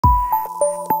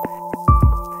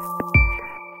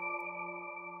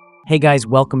Hey guys,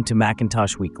 welcome to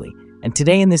Macintosh Weekly, and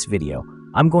today in this video,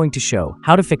 I'm going to show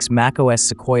how to fix macOS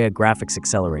Sequoia graphics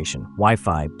acceleration,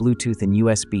 Wi-Fi, Bluetooth, and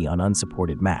USB on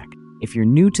unsupported Mac. If you're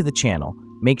new to the channel,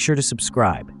 make sure to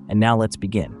subscribe, and now let's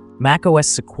begin. macOS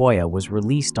Sequoia was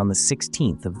released on the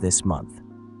 16th of this month.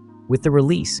 With the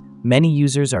release, many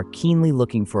users are keenly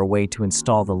looking for a way to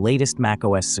install the latest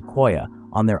macOS Sequoia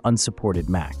on their unsupported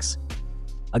Macs.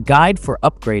 A guide for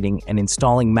upgrading and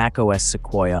installing macOS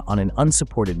Sequoia on an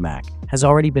unsupported Mac has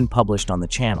already been published on the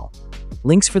channel.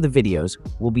 Links for the videos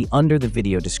will be under the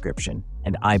video description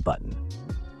and I button.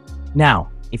 Now,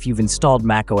 if you've installed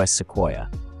macOS Sequoia,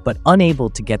 but unable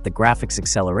to get the graphics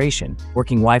acceleration,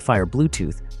 working Wi-Fi or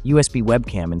Bluetooth, USB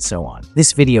webcam, and so on,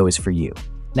 this video is for you.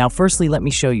 Now, firstly, let me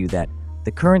show you that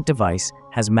the current device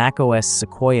has macOS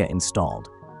Sequoia installed,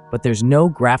 but there's no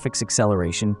graphics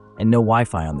acceleration and no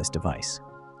Wi-Fi on this device.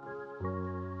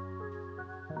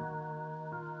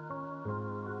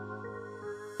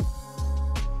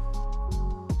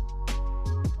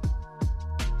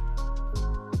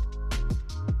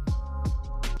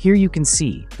 Here you can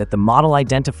see that the model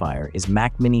identifier is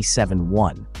Mac Mini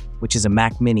 7.1, which is a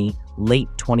Mac Mini late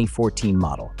 2014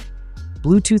 model.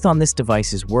 Bluetooth on this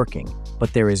device is working,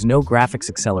 but there is no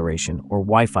graphics acceleration or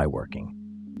Wi-Fi working.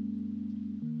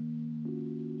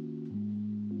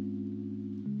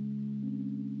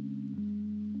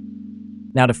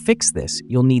 Now to fix this,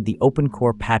 you'll need the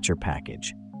OpenCore Patcher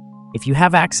package. If you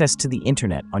have access to the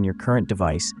internet on your current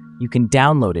device, you can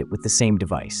download it with the same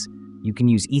device. You can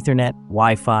use Ethernet,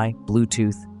 Wi-Fi,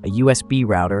 Bluetooth, a USB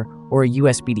router, or a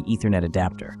USB to Ethernet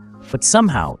adapter. But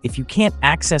somehow, if you can't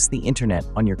access the internet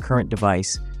on your current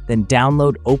device, then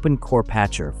download OpenCore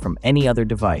Patcher from any other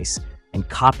device and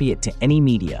copy it to any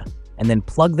media, and then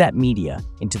plug that media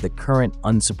into the current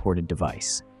unsupported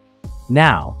device.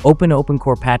 Now, open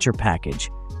OpenCore Patcher package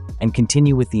and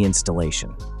continue with the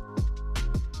installation.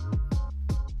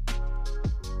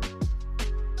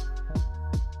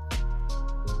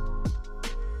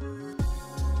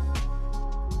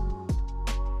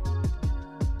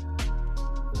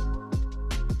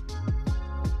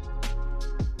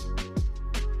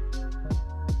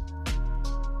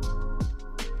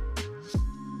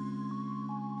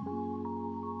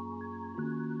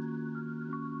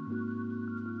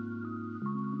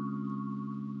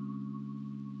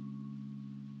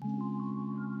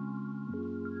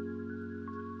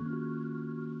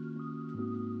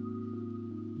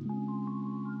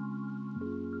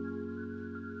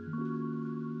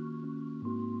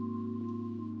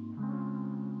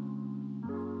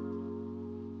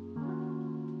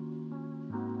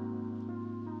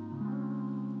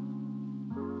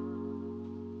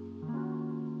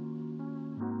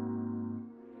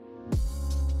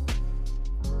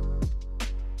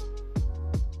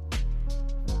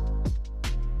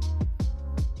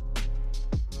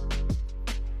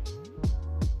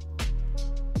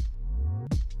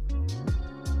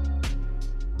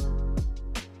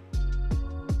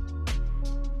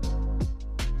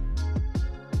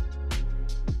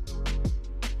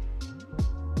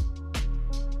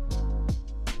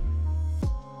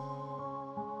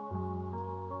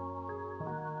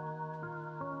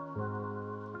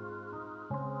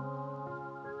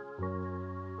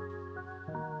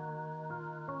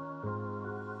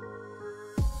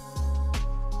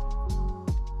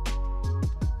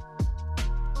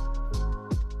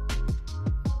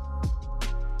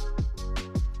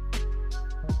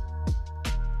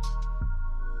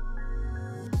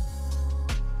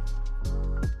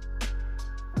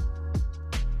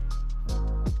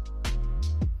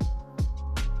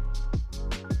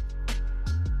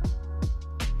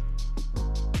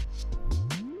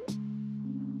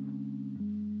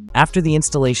 After the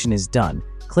installation is done,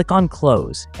 click on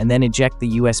Close and then eject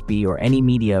the USB or any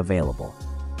media available,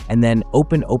 and then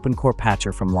open OpenCore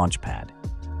Patcher from Launchpad.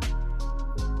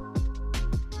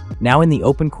 Now in the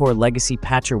OpenCore Legacy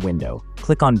Patcher window,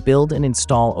 click on Build and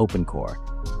install OpenCore.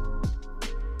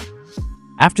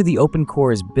 After the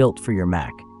OpenCore is built for your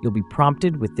Mac, you'll be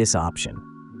prompted with this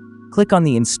option. Click on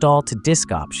the Install to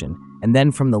Disk option, and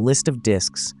then from the list of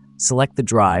disks, select the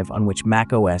drive on which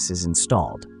macOS is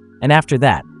installed. And after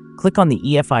that, click on the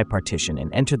EFI partition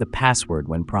and enter the password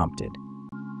when prompted.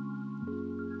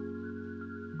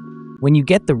 When you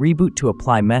get the Reboot to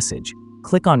Apply message,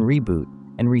 click on Reboot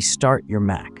and restart your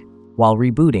Mac. While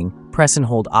rebooting, press and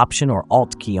hold Option or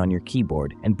Alt key on your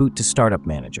keyboard and boot to Startup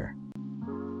Manager.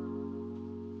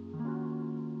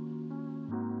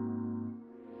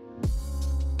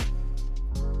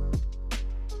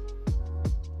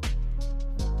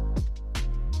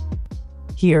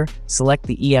 Here, select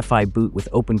the EFI boot with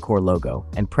OpenCore logo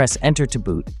and press Enter to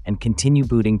boot and continue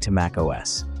booting to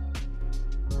macOS.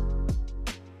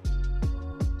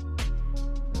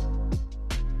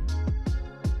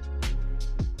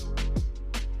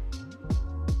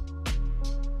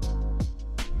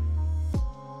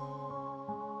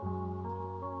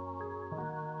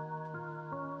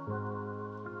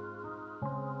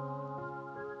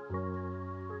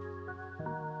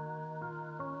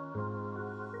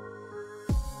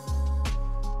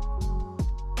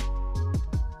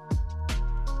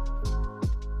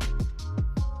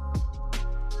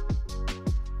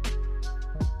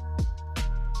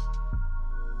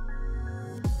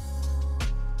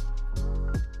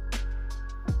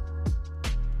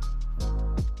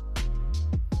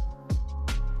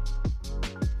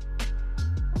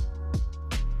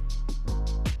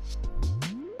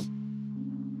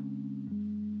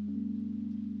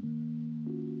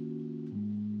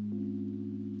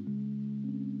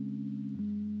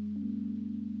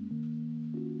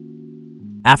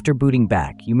 After booting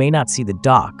back, you may not see the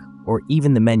dock or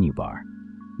even the menu bar.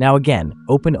 Now again,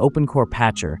 open OpenCore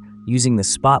Patcher using the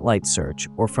Spotlight search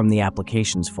or from the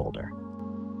Applications folder.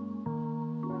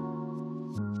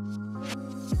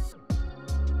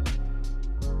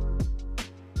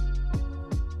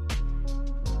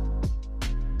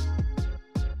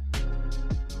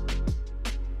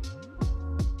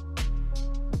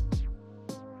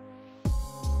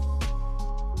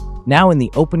 Now in the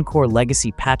OpenCore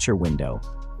Legacy Patcher window,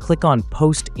 click on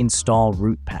Post-Install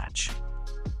Root Patch.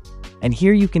 And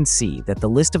here you can see that the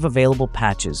list of available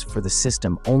patches for the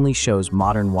system only shows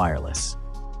Modern Wireless.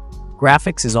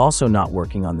 Graphics is also not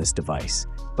working on this device,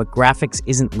 but Graphics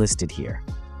isn't listed here.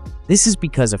 This is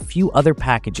because a few other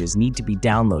packages need to be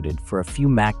downloaded for a few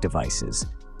Mac devices,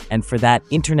 and for that,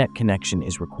 internet connection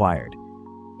is required.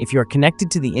 If you are connected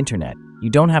to the internet, you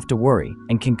don't have to worry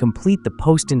and can complete the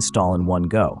post-install in one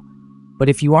go. But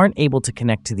if you aren't able to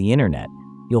connect to the internet,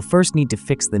 you'll first need to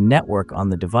fix the network on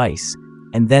the device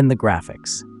and then the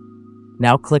graphics.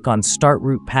 Now click on Start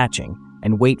Root Patching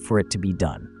and wait for it to be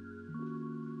done.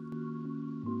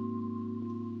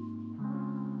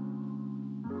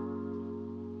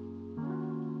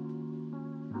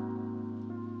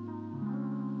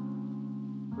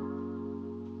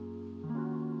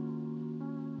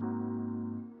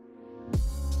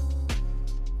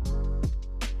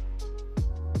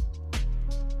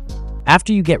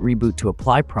 After you get Reboot to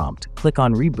Apply prompt, click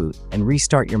on Reboot and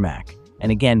restart your Mac, and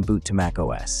again boot to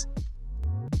macOS.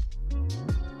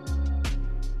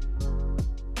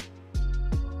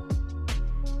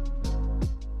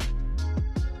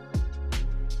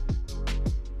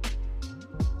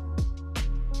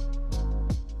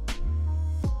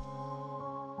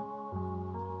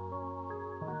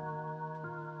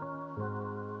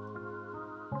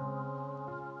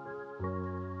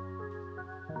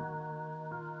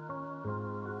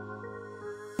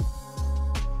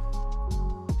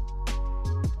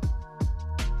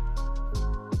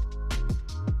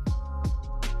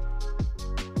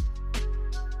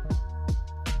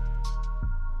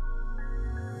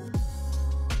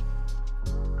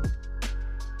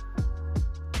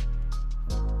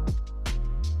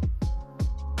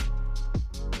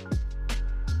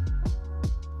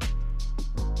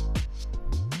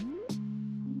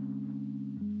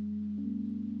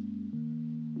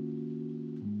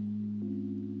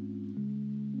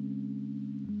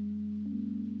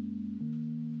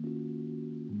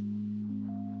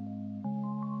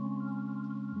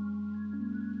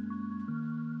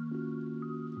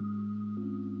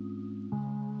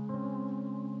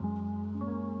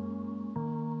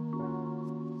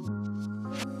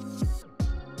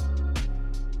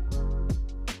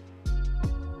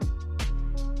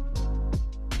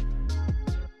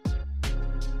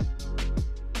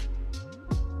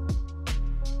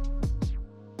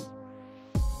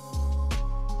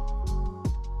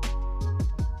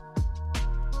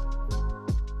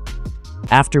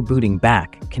 After booting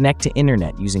back, connect to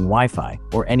internet using Wi-Fi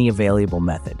or any available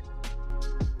method.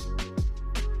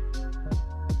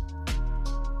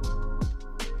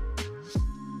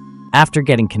 After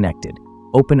getting connected,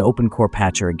 open OpenCore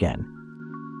Patcher again.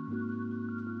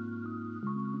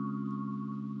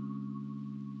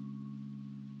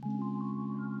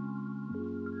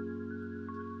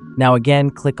 Now again,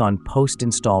 click on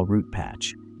Post-Install Root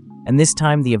Patch. And this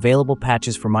time, the available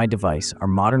patches for my device are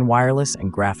Modern Wireless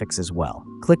and Graphics as well.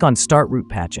 Click on Start Root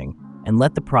Patching and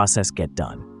let the process get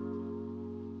done.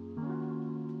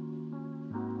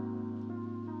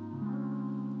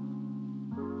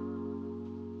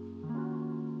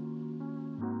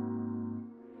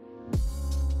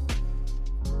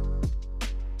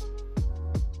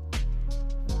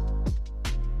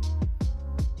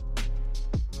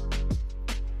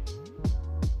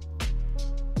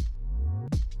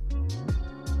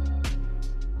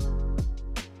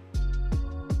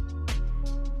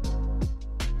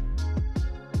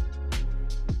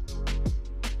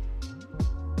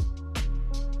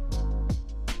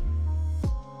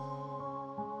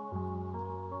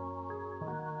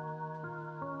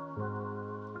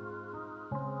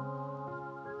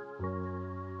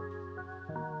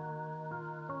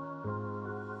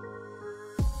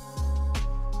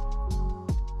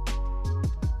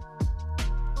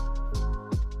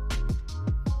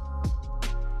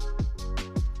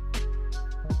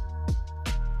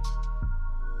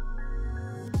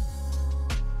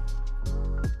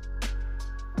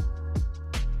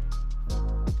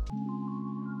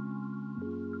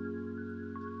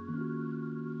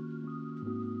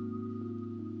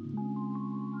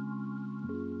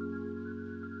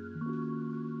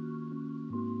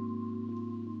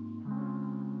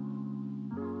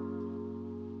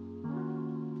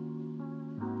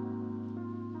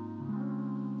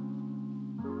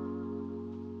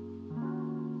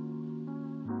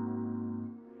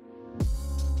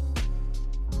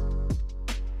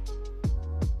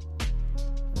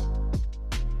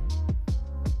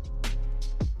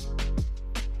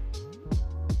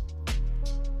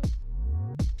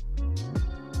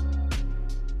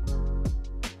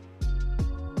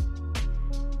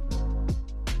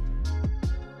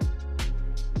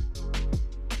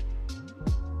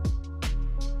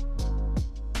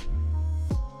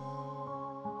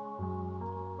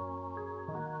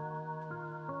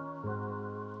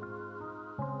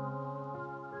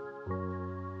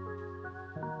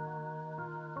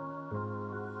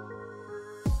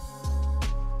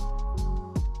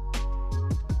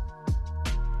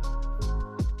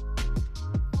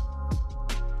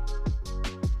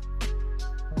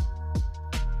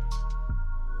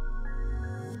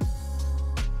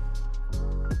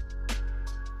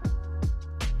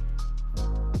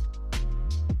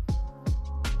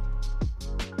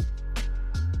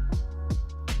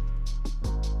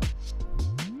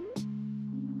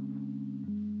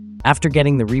 After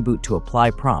getting the Reboot to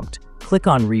Apply prompt, click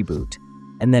on Reboot,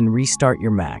 and then restart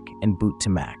your Mac and boot to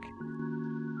Mac.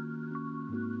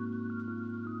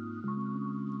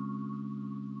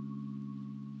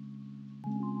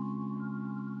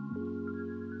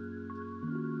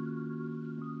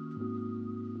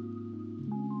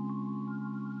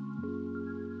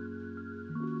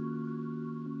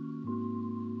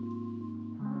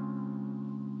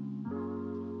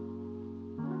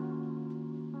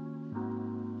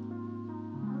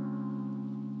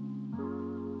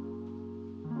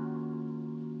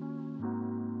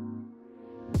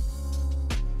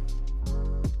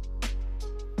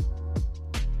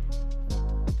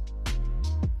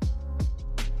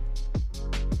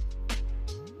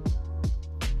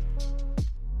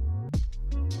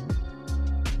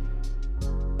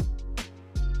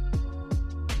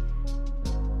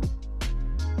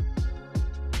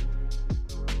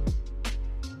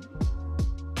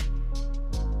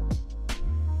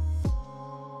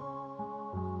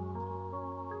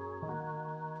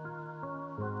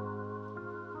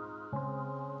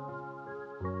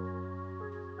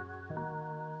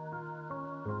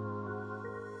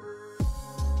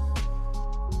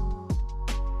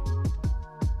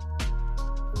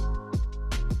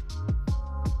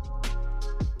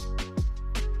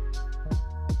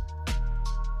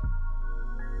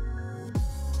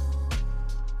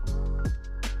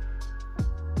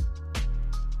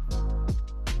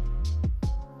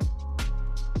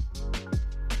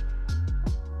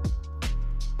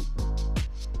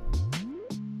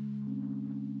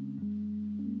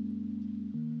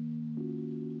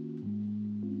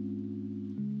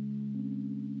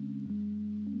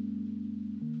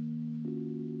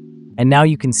 And now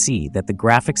you can see that the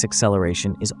graphics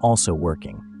acceleration is also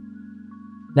working.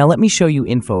 Now let me show you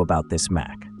info about this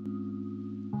Mac.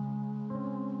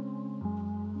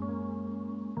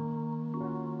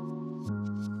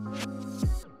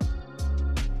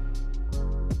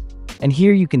 And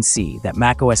here you can see that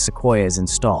macOS Sequoia is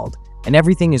installed, and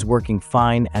everything is working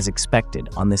fine as expected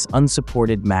on this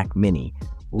unsupported Mac Mini,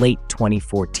 late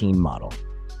 2014 model.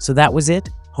 So that was it.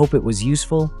 Hope it was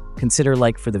useful. Consider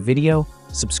like for the video,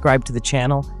 subscribe to the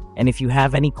channel, and if you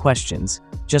have any questions,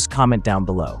 just comment down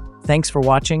below. Thanks for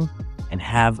watching, and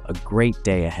have a great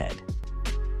day ahead.